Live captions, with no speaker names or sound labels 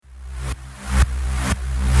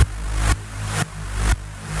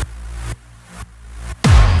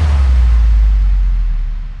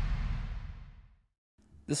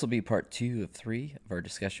This will be part 2 of 3 of our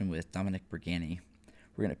discussion with Dominic Bergani.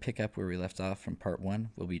 We're going to pick up where we left off from part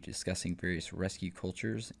 1. We'll be discussing various rescue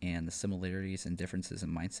cultures and the similarities and differences in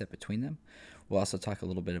mindset between them. We'll also talk a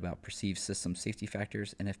little bit about perceived system safety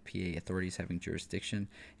factors, NFPA authorities having jurisdiction,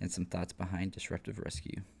 and some thoughts behind disruptive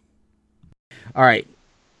rescue. All right.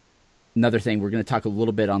 Another thing, we're going to talk a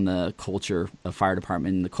little bit on the culture of fire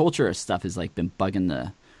department. And the culture of stuff has like been bugging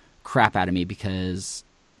the crap out of me because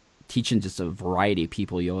teaching just a variety of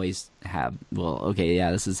people, you always have, well, okay, yeah,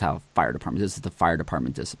 this is how fire department, this is the fire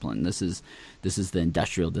department discipline. This is the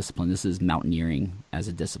industrial discipline. This is mountaineering as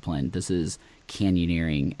a discipline. This is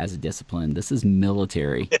canyoneering as a discipline. This is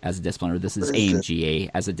military as a discipline, or this is AMGA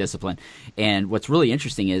as a discipline. And what's really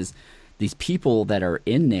interesting is these people that are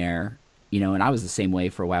in there, you know, and I was the same way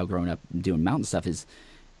for a while growing up doing mountain stuff, is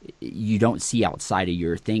you don't see outside of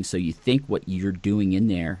your thing. So you think what you're doing in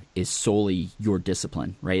there is solely your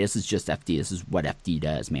discipline, right? This is just FD. This is what FD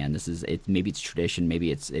does, man. This is it. Maybe it's tradition. Maybe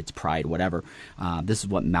it's pride, whatever. This is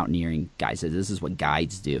what mountaineering guys do. This is what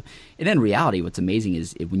guides do. And in reality, what's amazing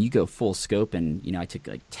is when you go full scope, and, you know, I took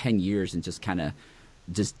like 10 years and just kind of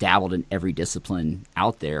just dabbled in every discipline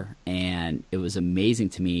out there. And it was amazing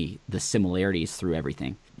to me, the similarities through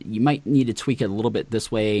everything. You might need to tweak it a little bit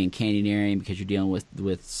this way in canyoneering because you're dealing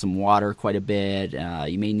with some water quite a bit.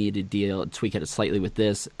 You may need to tweak it slightly with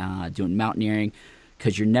this, doing mountaineering,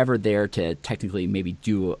 because you're never there to technically maybe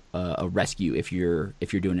do a rescue if you're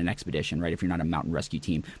doing an expedition, right? If you're not a mountain rescue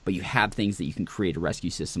team, but you have things that you can create a rescue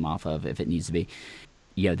system off of if it needs to be.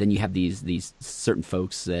 You know, then you have these certain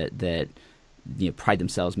folks that you know, pride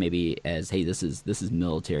themselves maybe as, hey, this is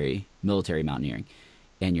military mountaineering,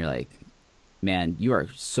 and you're like, man, you are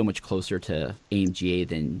so much closer to AMGA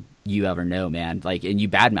than you ever know, man. Like, and you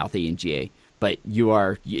badmouth AMGA, but you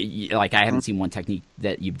are like, I haven't seen one technique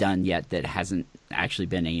that you've done yet that hasn't actually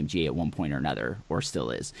been AMGA at one point or another, or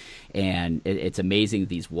still is. And it's amazing,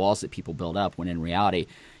 these walls that people build up, when in reality,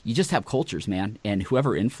 you just have cultures, man. And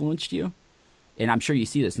whoever influenced you, and I'm sure you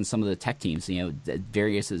see this in some of the tech teams, you know, the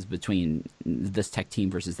variances between this tech team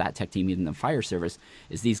versus that tech team, even the fire service,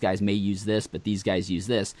 is these guys may use this, but these guys use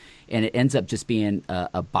this. And it ends up just being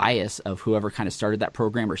a bias of whoever kind of started that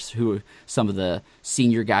program, or who some of the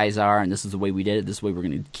senior guys are, and this is the way we did it, this is the way we're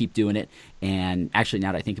going to keep doing it. And actually,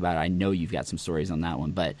 now that I think about it, I know you've got some stories on that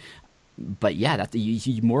one. But yeah, that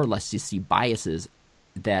you more or less just see biases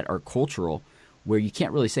that are cultural, where you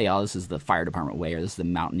can't really say, oh, this is the fire department way, or this is the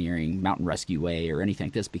mountain rescue way, or anything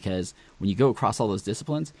like this, because when you go across all those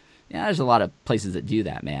disciplines, yeah, there's a lot of places that do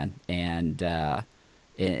that, man. And there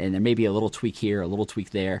may be a little tweak here, a little tweak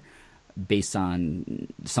there, based on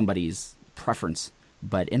somebody's preference.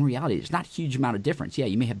 But in reality, there's not a huge amount of difference. Yeah,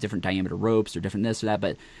 you may have different diameter ropes or different this or that,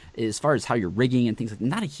 but as far as how you're rigging and things like that,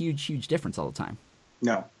 not a huge difference all the time.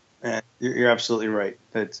 No, you're absolutely right.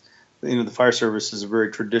 That's, you know, the fire service is a very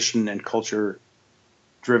tradition and culture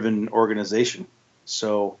driven organization.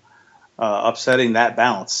 So upsetting that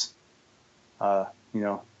balance, you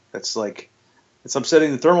know, that's like, it's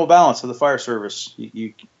upsetting the thermal balance of the fire service.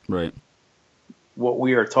 You right. What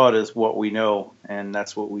we are taught is what we know, and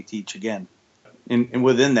that's what we teach again. And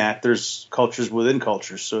within that, there's cultures within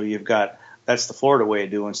cultures. So you've got, that's the Florida way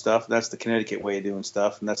of doing stuff, that's the Connecticut way of doing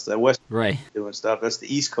stuff, and that's the West right. way of doing stuff. That's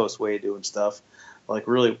the East Coast way of doing stuff. Like,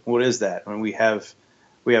 really, what is that? I mean, we have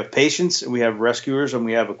patients, and we have rescuers, and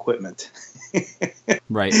we have equipment.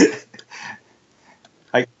 Right.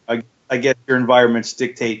 I guess your environments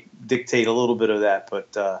dictate a little bit of that,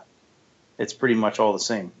 but it's pretty much all the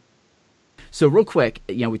same. So real quick,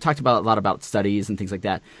 you know, we talked about a lot about studies and things like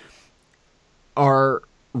that. Are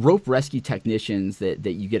rope rescue technicians that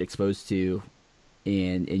you get exposed to,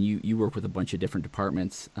 and you work with a bunch of different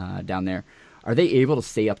departments down there, are they able to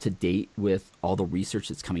stay up to date with all the research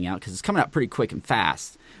that's coming out? Because it's coming out pretty quick and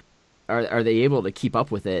fast. Are they able to keep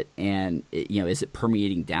up with it? And, you know, is it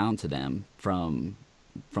permeating down to them from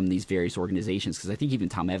these various organizations? Because I think even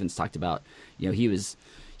Tom Evans talked about, you know, he was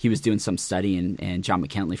doing some study, and John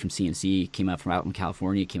McKentley from CMC came up from out in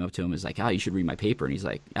California, came up to him and was like, oh, you should read my paper. And he's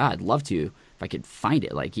like, I'd love to if I could find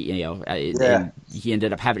it. Like, you know, and he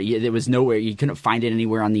ended up having it. There was nowhere, you couldn't find it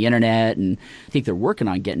anywhere on the internet. And I think they're working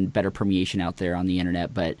on getting better permeation out there on the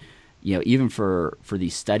internet. But, you know, even for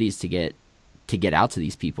these studies to get out to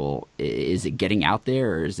these people, is it getting out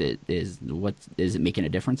there, or is it making a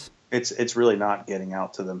difference? It's really not getting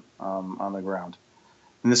out to them on the ground.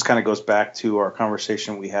 And this kind of goes back to our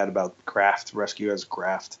conversation we had about craft, rescue as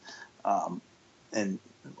craft. And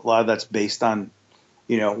a lot of that's based on,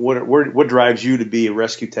 you know, what drives you to be a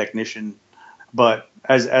rescue technician. But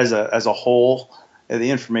as a whole,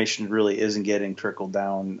 the information really isn't getting trickled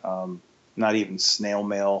down, not even snail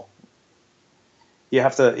mail. you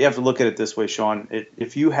have to look at it this way, Sean.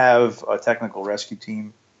 If you have a technical rescue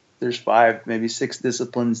team, there's 5, maybe 6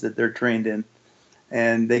 disciplines that they're trained in,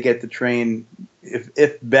 and they get to train,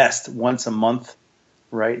 if best, once a month,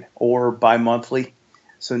 right, or bi-monthly.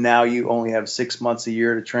 So now you only have 6 months a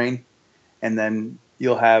year to train, and then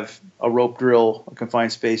you'll have a rope drill, a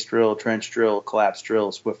confined space drill, a trench drill, collapse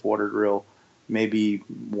drill, swift water drill, maybe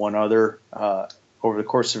one other over the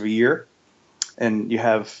course of a year, and you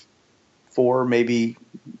have 4, maybe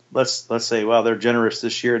let's say, well, they're generous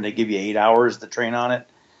this year and they give you 8 hours to train on it.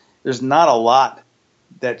 There's not a lot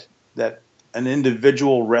that an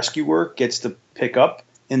individual rescuer gets to pick up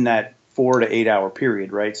in that 4 to 8 hour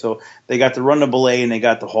period, right? So they got to run the belay and they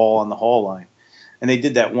got to haul on the haul line, and they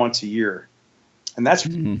did that once a year, and that's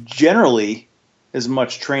generally as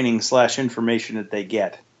much training / information that they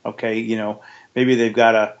get. Okay, maybe they've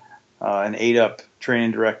got an 8-up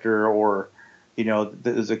training director, or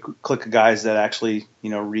there's a clique of guys that actually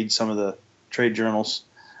read some of the trade journals,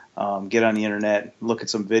 get on the internet, look at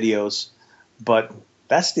some videos, but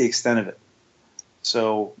that's the extent of it.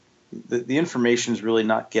 So the information is really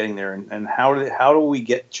not getting there, and how do we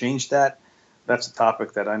change that? That's a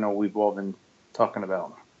topic that I know we've all been talking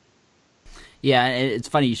about. Yeah, it's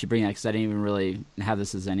funny you should bring that, because I didn't even really have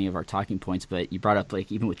this as any of our talking points, but you brought up,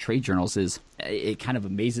 like, even with trade journals, it kind of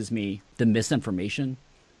amazes me the misinformation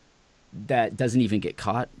that doesn't even get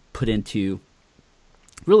put into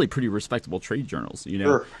really pretty respectable trade journals.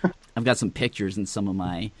 Sure. I've got some pictures in some of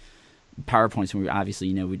my PowerPoints, and we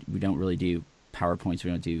obviously, we don't really do PowerPoints.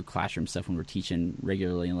 We don't do classroom stuff when we're teaching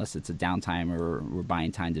regularly, unless it's a downtime or we're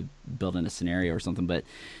buying time to build in a scenario or something. But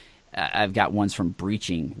I've got ones from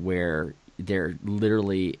breaching where they're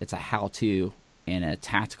literally, it's a how-to in a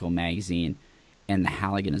tactical magazine, and the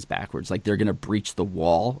Halligan is backwards. Like, they're going to breach the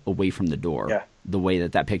wall away from the door. Yeah. The way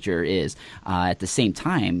that picture is. At the same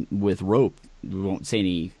time, with rope, we won't say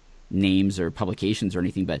any names or publications or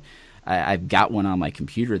anything, but I've got one on my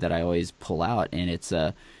computer that I always pull out, and it's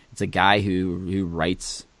a guy who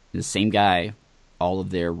writes, the same guy, all of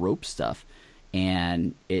their rope stuff,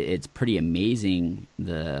 and it's pretty amazing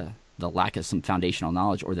the lack of some foundational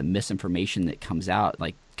knowledge, or the misinformation that comes out,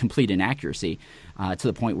 like complete inaccuracy, to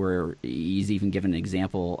the point where he's even given an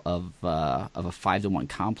example of a 5-to-1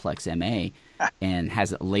 complex MA, and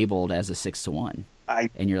has it labeled as a 6-to-1.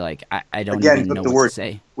 And you're like, I don't even know what to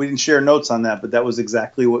say. We didn't share notes on that, but that was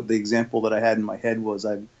exactly what the example that I had in my head was.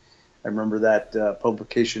 I remember that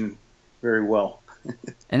publication very well.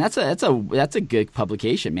 And that's a good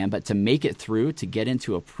publication, man. But to make it through, to get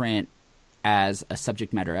into a print as a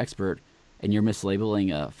subject matter expert, and you're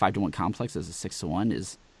mislabeling a 5-to-1 complex as a 6-to-1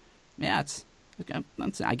 is,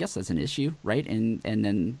 I guess that's an issue, right? And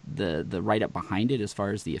then the write up behind it, as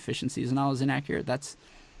far as the efficiencies and all, is inaccurate.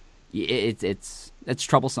 It's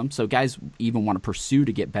troublesome. So guys even want to pursue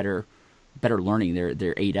to get better learning.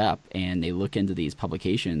 They're 8 up, and they look into these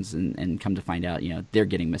publications and come to find out, they're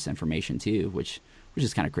getting misinformation too, which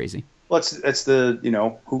is kind of crazy. Well, it's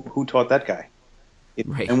the who taught that guy,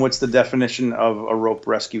 right? And what's the definition of a rope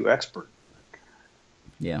rescue expert?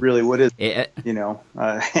 Yeah, really, what is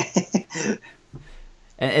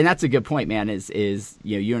And that's a good point, man. Is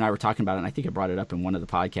you and I were talking about it, and I think I brought it up in one of the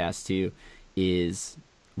podcasts too. Is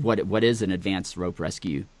what is an advanced rope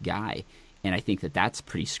rescue guy? And I think that's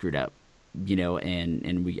pretty screwed up,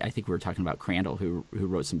 And I think we were talking about Crandall, who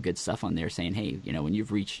wrote some good stuff on there, saying, hey, when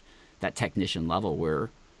you've reached that technician level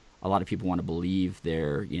where a lot of people want to believe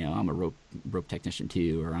they're, I'm a rope technician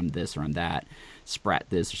too, or I'm this or I'm that, sprat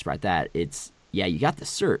this or sprat that. It's you got the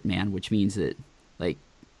cert, man, which means that like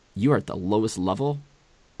you are at the lowest level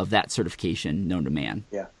of that certification known to man.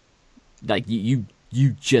 Yeah. Like you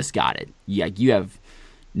just got it. Yeah, you have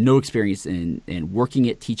no experience in working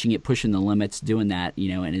it, teaching it, pushing the limits, doing that,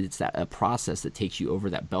 and it's a process that takes you over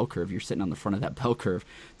that bell curve. You're sitting on the front of that bell curve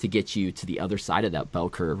to get you to the other side of that bell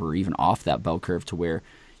curve, or even off that bell curve, to where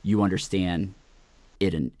you understand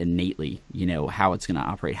it innately, how it's going to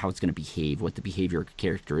operate, how it's going to behave, what the behavior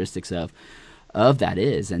characteristics of that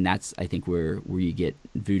is. And that's, I think, where you get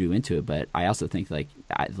voodoo into it. But I also think the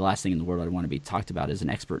last thing in the world I want to be talked about as an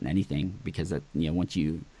expert in anything, because that, once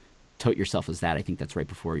you tote yourself as that, I think that's right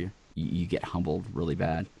before you get humbled really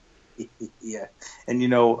bad. Yeah. And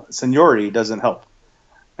seniority doesn't help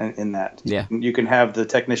in that. Yeah. You can have the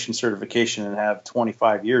technician certification and have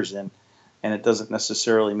 25 years in, and it doesn't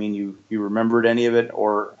necessarily mean you remembered any of it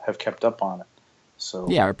or have kept up on it.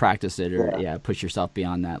 So or practice it, or push yourself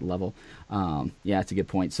beyond that level. That's a good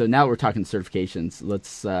point. So now we're talking certifications.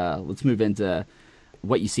 Let's move into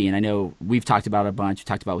what you see. And I know we've talked about it a bunch. We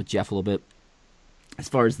talked about it with Jeff a little bit, as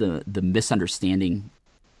far as the misunderstanding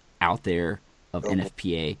out there of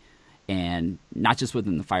NFPA and not just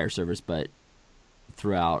within the fire service, but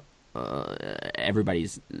throughout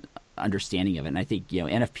everybody's understanding of it. And I think,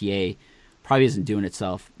 NFPA probably isn't doing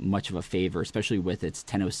itself much of a favor, especially with its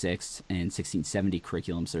 1006 and 1670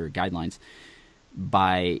 curriculums or guidelines,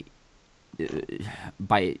 by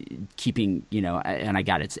keeping, and I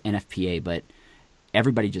got it's NFPA, but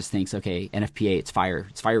everybody just thinks, okay, NFPA, it's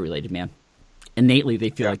fire related, man. Innately, they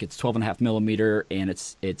feel like it's 12.5 millimeter and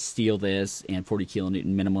it's steel this and 40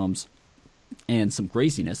 kilonewton minimums and some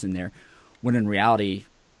craziness in there, when in reality,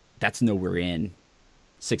 that's nowhere in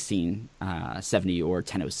 1670 or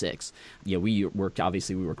 1006. We worked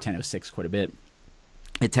 1006 quite a bit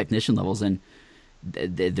at technician levels, and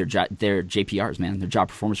they're JPRs, man. They're job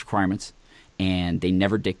performance requirements, and they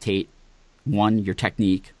never dictate, one, your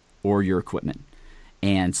technique or your equipment.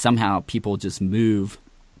 And somehow people just move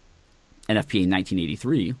NFPA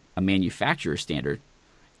 1983, a manufacturer standard,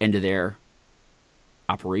 into their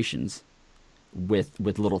operations with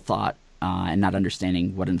little thought and not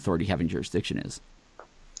understanding what an authority having jurisdiction is.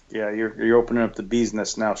 Yeah, you're opening up the bee's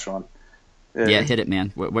nest now, Sean. Yeah, hit it,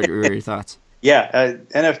 man. What are your thoughts? Yeah,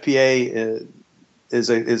 NFPA is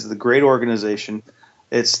the great organization.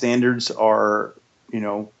 Its standards are,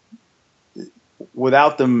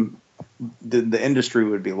 without them, the industry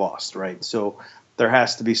would be lost, right? So there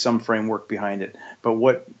has to be some framework behind it. But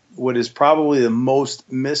what is probably the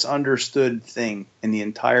most misunderstood thing in the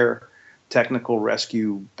entire technical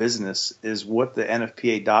rescue business is what the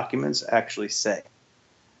NFPA documents actually say.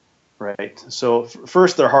 Right. So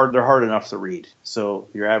first, they're hard enough to read. So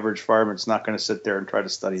your average fireman's not going to sit there and try to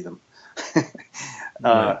study them.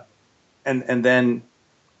 And then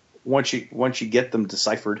once you get them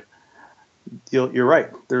deciphered, you're right.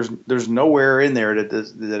 There's nowhere in there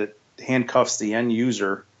that it handcuffs the end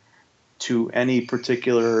user to any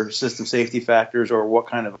particular system safety factors or what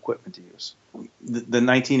kind of equipment to use. The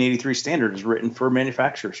 1983 standard is written for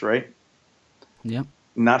manufacturers, right? Yep.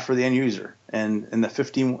 Not for the end user. And the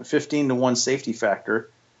 15 to 1 safety factor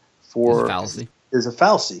is a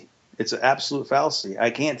fallacy. It's an absolute fallacy. I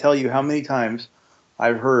can't tell you how many times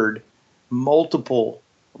I've heard multiple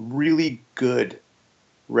really good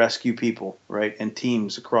rescue people, right, and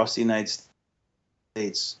teams across the United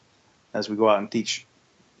States as we go out and teach,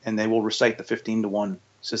 and they will recite the 15 to 1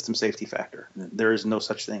 system safety factor. There is no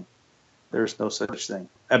such thing. There's no such thing.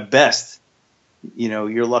 At best,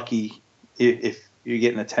 you're lucky if you're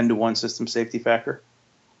getting a 10 to 1 system safety factor,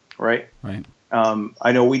 right? Right.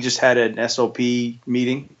 I know we just had an SOP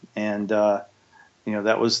meeting, and that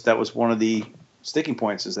was one of the sticking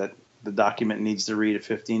points, is that the document needs to read a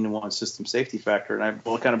 15 to 1 system safety factor. And I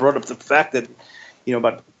kind of brought up the fact that,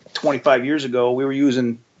 about 25 years ago, we were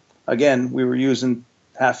using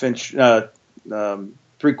half-inch,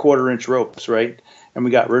 3/4-inch ropes, right? And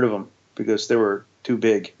we got rid of them because they were too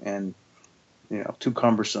big and, too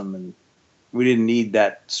cumbersome, and we didn't need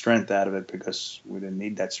that strength out of it because we didn't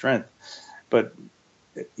need that strength. But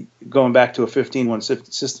going back to a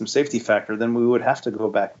 15-1 system safety factor, then we would have to go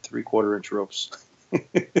back to 3/4-inch ropes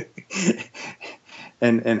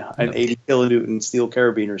and 80 kilonewton steel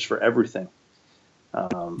carabiners for everything.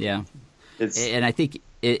 And I think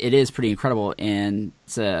it is pretty incredible, and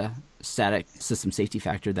it's a static system safety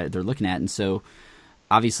factor that they're looking at. And so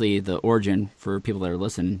obviously the origin, for people that are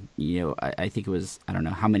listening, I think it was, I don't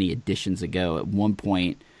know how many editions ago, at one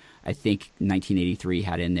point, I think 1983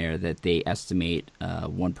 had in there that they estimate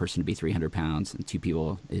one person to be 300 pounds and two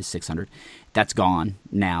people is 600. That's gone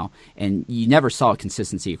now. And you never saw a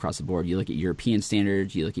consistency across the board. You look at European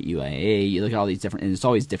standards, you look at UIA, you look at all these different, and it's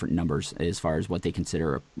always different numbers as far as what they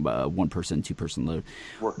consider a one person, two person load.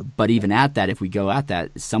 But even at that, if we go at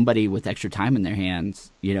that, somebody with extra time in their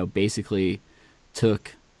hands, basically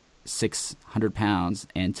took 600 pounds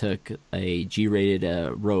and took a G-rated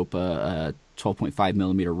rope, a 12.5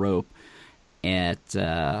 millimeter rope at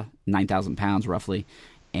 9,000 pounds roughly,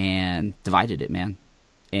 and divided it, man,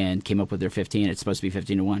 and came up with their 15. It's supposed to be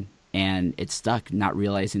 15 to 1, and it stuck, not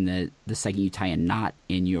realizing that the second you tie a knot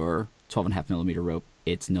in your 12.5 millimeter rope,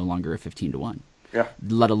 it's no longer a 15 to 1. Yeah.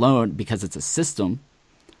 Let alone, because it's a system,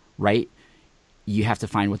 right? You have to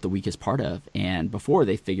find what the weakest part of. And before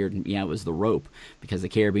they figured, it was the rope, because the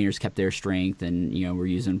carabiners kept their strength, and we're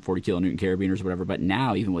using 40 kilonewton carabiners or whatever. But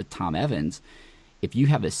now, even with Tom Evans, if you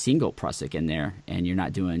have a single prusik in there and you're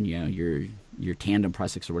not doing your tandem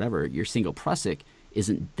prusiks or whatever, your single prusik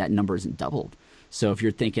that number isn't doubled. So if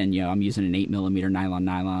you're thinking, I'm using an 8 millimeter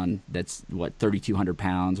nylon that's 3,200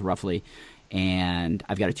 pounds roughly, and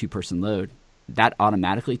I've got a 2-person load, that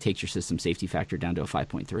automatically takes your system safety factor down to a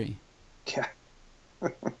 5.3. Yeah.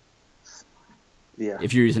 Yeah.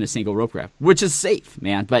 if you're using a single rope grab, which is safe,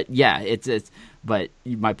 man. But yeah, it's. But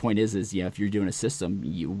my point is if you're doing a system,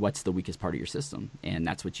 what's the weakest part of your system, and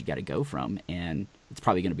that's what you got to go from. And it's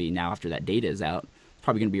probably going to be now after that data is out, it's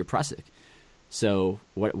probably going to be your Prusik. So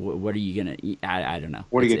what are you gonna? I don't know.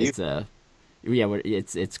 What are you gonna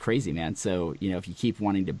use? It's crazy, man. So if you keep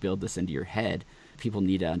wanting to build this into your head, people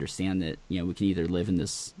need to understand that we can either live in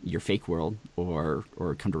your fake world or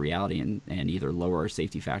come to reality and either lower our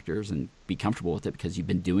safety factors and be comfortable with it because you've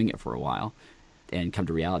been doing it for a while, and come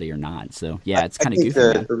to reality or not. So yeah, it's kind of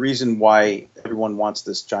goofy. The reason why everyone wants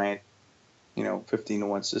this giant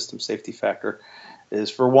 15-to-1 system safety factor is,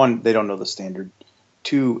 for one, they don't know the standard.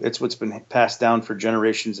 Two, it's what's been passed down for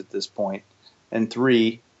generations at this point. And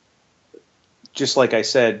three, just like I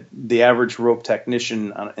said, the average rope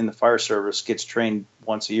technician in the fire service gets trained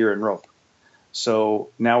once a year in rope. So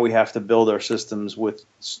now we have to build our systems with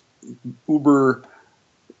uber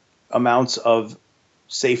amounts of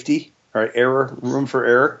safety or room for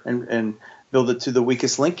error, and build it to the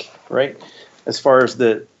weakest link, right? As far as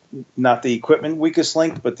not the equipment weakest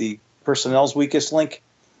link, but the personnel's weakest link.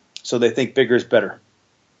 So they think bigger is better.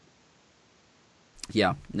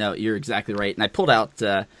 Yeah, no, you're exactly right. And I pulled out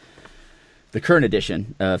the current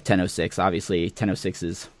edition of 1006. Obviously, 1006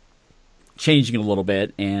 is changing a little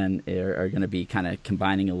bit and are going to be kind of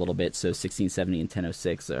combining a little bit. So 1670 and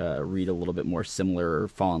 1006 read a little bit more similar or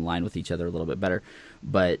fall in line with each other a little bit better.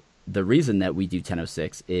 But the reason that we do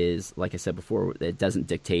 1006 is, like I said before, it doesn't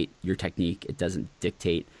dictate your technique. It doesn't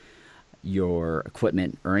dictate your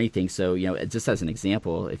equipment or anything. So, just as an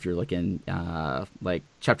example, if you're looking like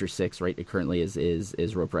chapter 6, right, it currently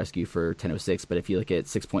is rope rescue for 1006. But if you look at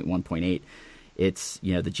 6.1.8, it's,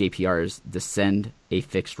 the JPRs descend a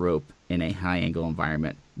fixed rope in a high angle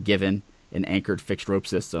environment, given an anchored fixed rope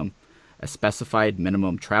system, a specified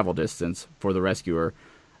minimum travel distance for the rescuer,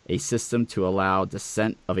 a system to allow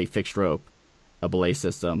descent of a fixed rope, a belay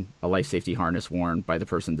system, a life safety harness worn by the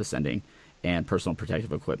person descending, and personal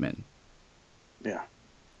protective equipment. Yeah.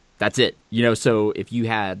 That's it. So if you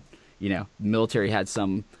had, the military had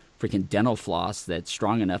some freaking dental floss that's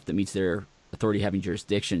strong enough that meets their authority having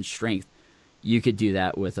jurisdiction strength, you could do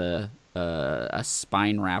that with a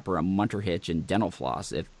spine wrap or a munter hitch and dental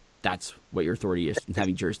floss if that's what your authority is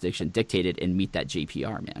having jurisdiction dictated, and meet that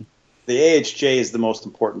JPR, man. The AHJ is the most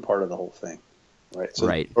important part of the whole thing, right? So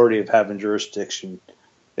right. The authority of having jurisdiction,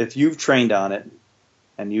 if you've trained on it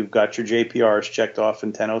and you've got your JPRs checked off in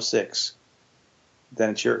 1006,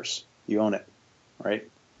 then it's yours. You own it, right?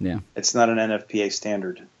 Yeah. It's not an NFPA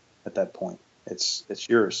standard at that point. It's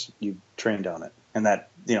yours. You trained on it, and that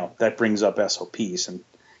that brings up SOPs and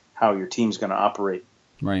how your team's going to operate.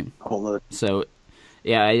 Right. A whole nother. So,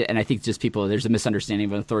 yeah, and I think just there's a misunderstanding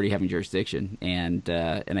of an authority having jurisdiction, and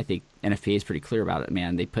I think NFPA is pretty clear about it.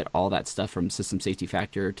 Man, they put all that stuff from system safety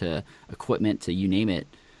factor to equipment to you name it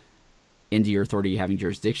into your authority having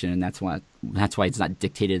jurisdiction, and that's why it's not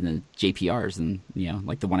dictated in the JPRs. And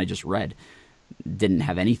like the one I just read, didn't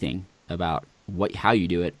have anything about how you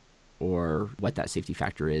do it or what that safety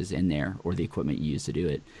factor is in there or the equipment you use to do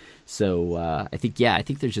it. So I think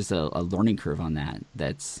there's just a learning curve on that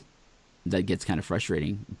that gets kind of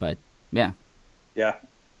frustrating. But yeah,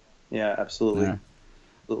 absolutely.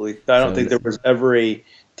 Absolutely. I don't think there was ever a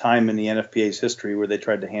time in the NFPA's history where they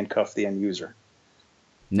tried to handcuff the end user.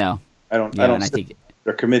 No. I don't think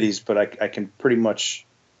their committees, but I can pretty much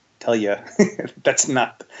tell you that's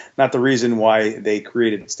not the reason why they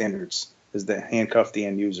created standards, is to handcuff the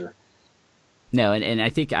end user. No, and I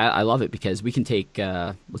think I love it because we can take,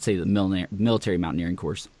 let's say, the military mountaineering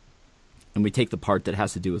course, and we take the part that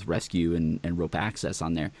has to do with rescue and rope access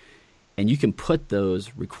on there, and you can put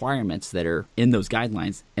those requirements that are in those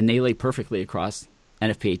guidelines, and they lay perfectly across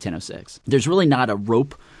NFPA 1006. There's really not a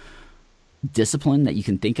rope discipline that you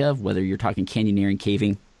can think of, whether you're talking canyoneering,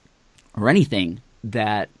 caving, or anything,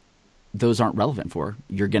 that those aren't relevant for.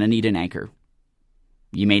 You're going to need an anchor.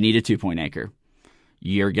 You may need a 2-point anchor.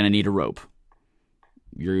 You're going to need a rope.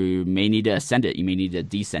 You may need to ascend it. You may need to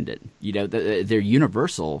descend it. They're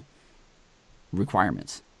universal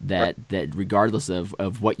requirements that regardless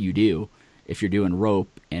of what you do, if you're doing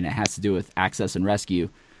rope and it has to do with access and rescue,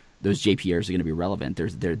 those JPRs are going to be relevant.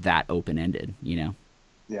 They're that open-ended,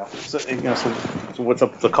 Yeah. So what's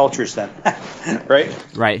up with the cultures then? Right?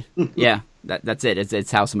 Right. Yeah. That's it.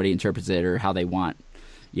 It's how somebody interprets it or how they want.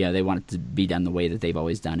 Yeah, they want it to be done the way that they've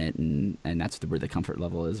always done it, and that's where the comfort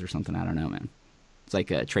level is or something. I don't know, man. It's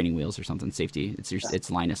like training wheels or something. Safety. It's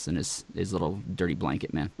Linus and his little dirty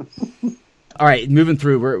blanket, man. All right, moving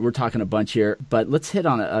through, we're talking a bunch here, but let's hit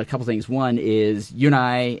on a couple things. One is you and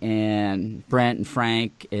I and Brent and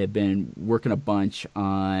Frank have been working a bunch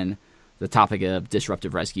on the topic of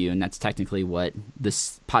disruptive rescue, and that's technically what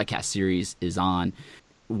this podcast series is on.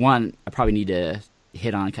 One, I probably need to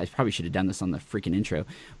hit on, because I probably should have done this on the freaking intro,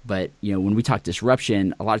 but when we talk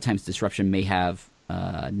disruption, a lot of times disruption may have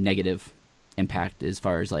negative impact as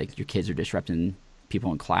far as like your kids are disrupting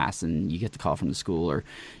people in class and you get the call from the school, or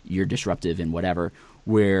you're disruptive in whatever,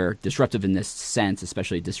 where disruptive in this sense,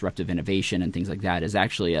 especially disruptive innovation and things like that, is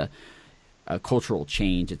actually a cultural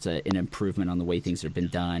change. It's an improvement on the way things have been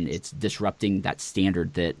done. It's disrupting that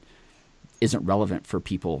standard that isn't relevant for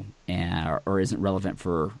people or isn't relevant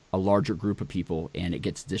for a larger group of people, and it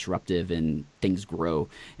gets disruptive and things grow.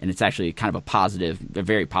 And it's actually kind of a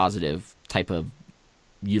very positive type of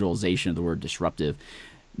utilization of the word disruptive,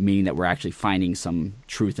 meaning that we're actually finding some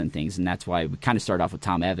truth in things. And that's why we kind of start off with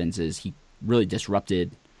Tom Evans, is he really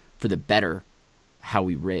disrupted for the better how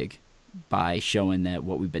we rig by showing that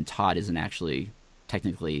what we've been taught isn't actually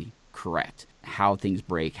technically correct. How things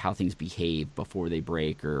break, how things behave before they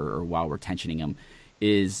break or while we're tensioning them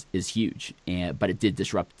is huge. But it did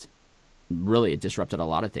disrupt. Really, it disrupted a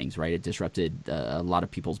lot of things, right? It disrupted a lot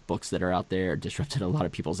of people's books that are out there. It disrupted a lot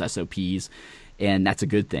of people's SOPs, and that's a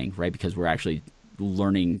good thing, right? Because we're actually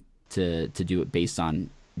learning to do it based on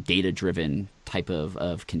data-driven type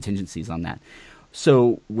of contingencies on that.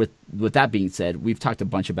 So with that being said, we've talked a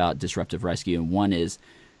bunch about disruptive rescue, and one is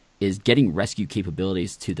getting rescue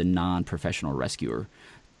capabilities to the non-professional rescuer,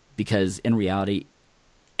 because in reality,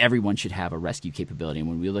 everyone should have a rescue capability. And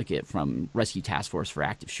when we look at from Rescue Task Force for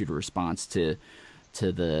active shooter response to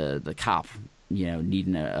the cop,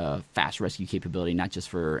 needing a fast rescue capability, not just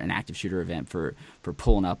for an active shooter event, for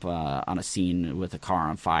pulling up on a scene with a car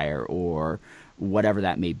on fire or whatever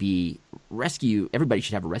that may be. Everybody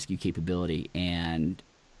should have a rescue capability, and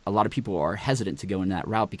a lot of people are hesitant to go in that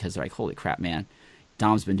route because they're like, holy crap, man,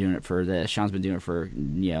 Dom's been doing it for this, Sean's been doing it for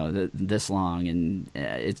this long, and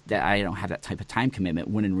I don't have that type of time commitment.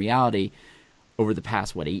 When in reality, over the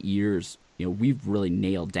past 8 years, we've really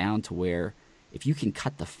nailed down to where if you can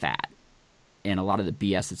cut the fat and a lot of the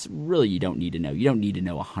BS, it's really you don't need to know. You don't need to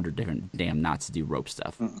know 100 different damn knots to do rope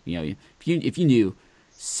stuff. If you knew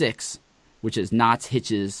 6, which is knots,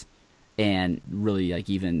 hitches, and really like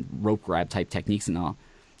even rope grab type techniques and all,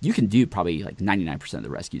 you can do probably like 99% of the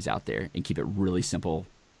rescues out there and keep it really simple,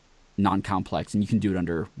 non-complex, and you can do it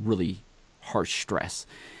under really harsh stress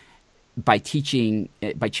by changing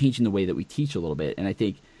the way that we teach a little bit. And I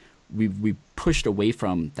think we pushed away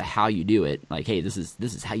from the how you do it, like, hey, this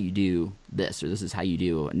is how you do this, or this is how you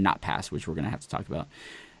do a knot pass, which we're going to have to talk about,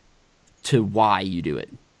 to why you do it.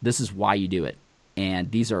 This is why you do it, and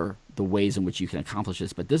these are the ways in which you can accomplish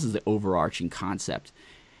this, but this is the overarching concept.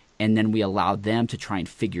 And then we allow them to try and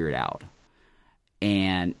figure it out.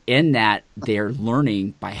 And in that, they're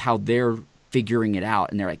learning by how they're figuring it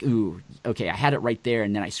out. And they're like, ooh, okay, I had it right there,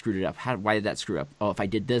 and then I screwed it up. Why did that screw up? Oh, if I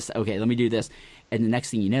did this, okay, let me do this. And the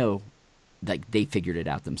next thing you know, like, they figured it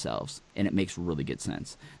out themselves. And it makes really good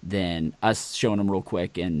sense than us showing them real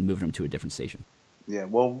quick and moving them to a different station. Yeah,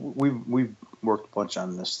 well, we've worked a bunch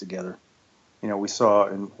on this together. We saw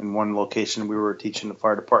in one location, we were teaching the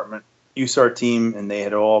fire department USAR team, and they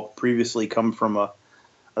had all previously come from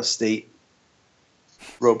a state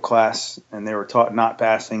rope class, and they were taught knot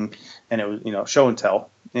passing, and it was show and tell.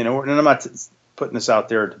 And I'm not putting this out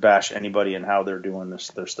there to bash anybody and how they're doing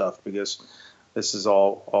their stuff, because this is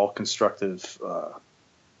all constructive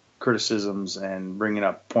criticisms and bringing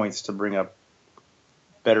up points to bring up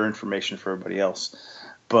better information for everybody else.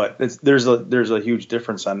 But there's a huge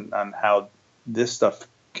difference on how this stuff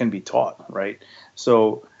can be taught, right?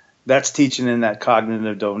 So that's teaching in that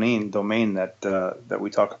cognitive domain that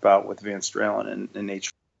we talk about with Van Stralen and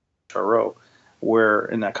HRO, where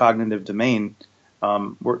in that cognitive domain,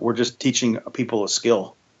 we're just teaching people a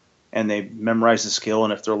skill, and they memorize the skill.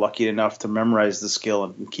 And if they're lucky enough to memorize the skill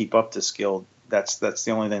and keep up the skill, that's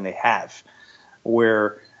the only thing they have.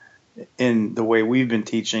 Where in the way we've been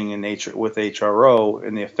teaching with HRO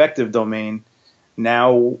in the effective domain,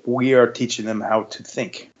 now we are teaching them how to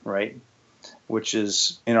think, right? Which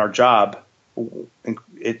is in our job,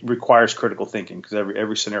 it requires critical thinking, because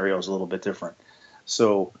every scenario is a little bit different.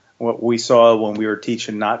 So what we saw when we were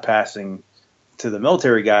teaching knot passing to the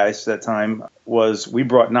military guys that time was we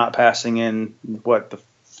brought knot passing in the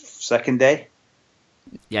second day.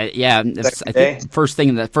 Yeah. I think first thing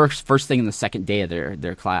in the second day of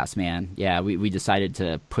their class, man. Yeah, we decided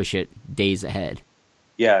to push it days ahead.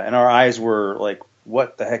 Yeah, and our eyes were like,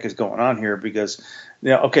 what the heck is going on here? Because,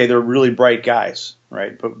 okay, they're really bright guys,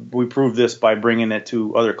 right? But we proved this by bringing it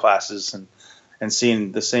to other classes and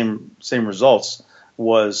seeing the same results.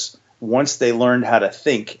 Was once they learned how to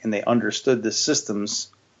think and they understood the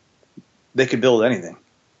systems, they could build anything.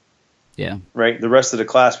 Yeah. Right. The rest of the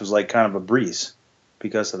class was like kind of a breeze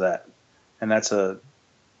because of that. And it's a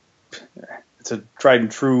tried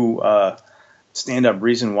and true stand-up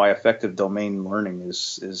reason why effective domain learning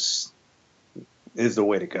is the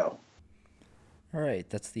way to go. All right,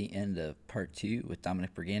 that's the end of part 2 with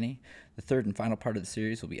Dominic Brigani. The third and final part of the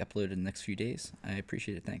series will be uploaded in the next few days. I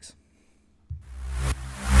appreciate it. Thanks.